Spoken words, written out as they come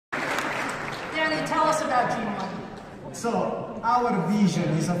Danny, tell us about GENE.01. So, our vision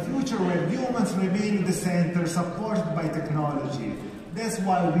is a future where humans remain in the center, supported by technology. That's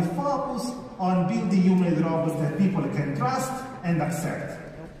why we focus on building humanoid robots that people can trust and accept.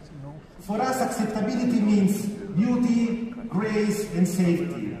 For us, acceptability means beauty, grace, and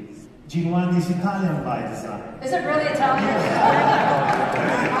safety. GENE.01 is Italian by design. Is it really Italian?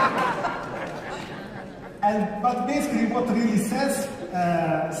 But basically what really sets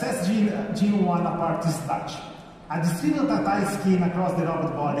GENE.01 apart is touch. A distributed tactile skin across the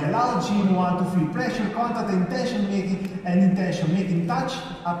robot body allows GENE.01 to feel pressure, contact, and intention making touch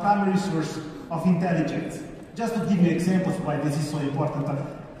a primary source of intelligence. Just to give you examples why this is so important,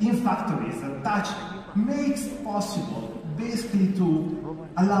 in factories, touch makes possible basically to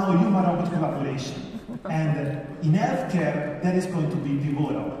allow human-robot collaboration. And in healthcare, that is going to be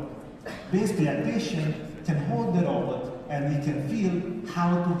pivotal. Basically, a patient can hold the robot and he can feel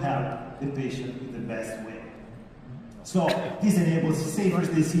how to help the patient in the best way. So this enables safer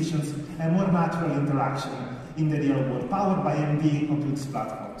decisions and more natural interaction in the real world, powered by AMD computing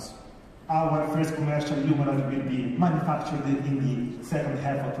platforms. Our first commercial humanoid will be manufactured in the second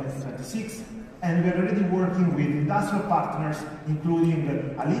half of 2026, and we're already working with industrial partners, including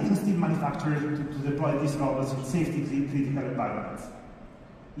a leading steel manufacturer, to deploy these robots in safety-critical environments.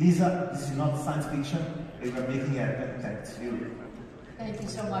 Lisa, this is not science fiction. We are making it happen. Thanks to you. Thank you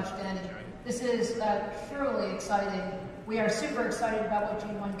so much, Danny. This is truly exciting. We are super excited about what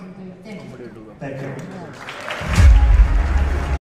GENE.01 can do. Thank you. Thank you.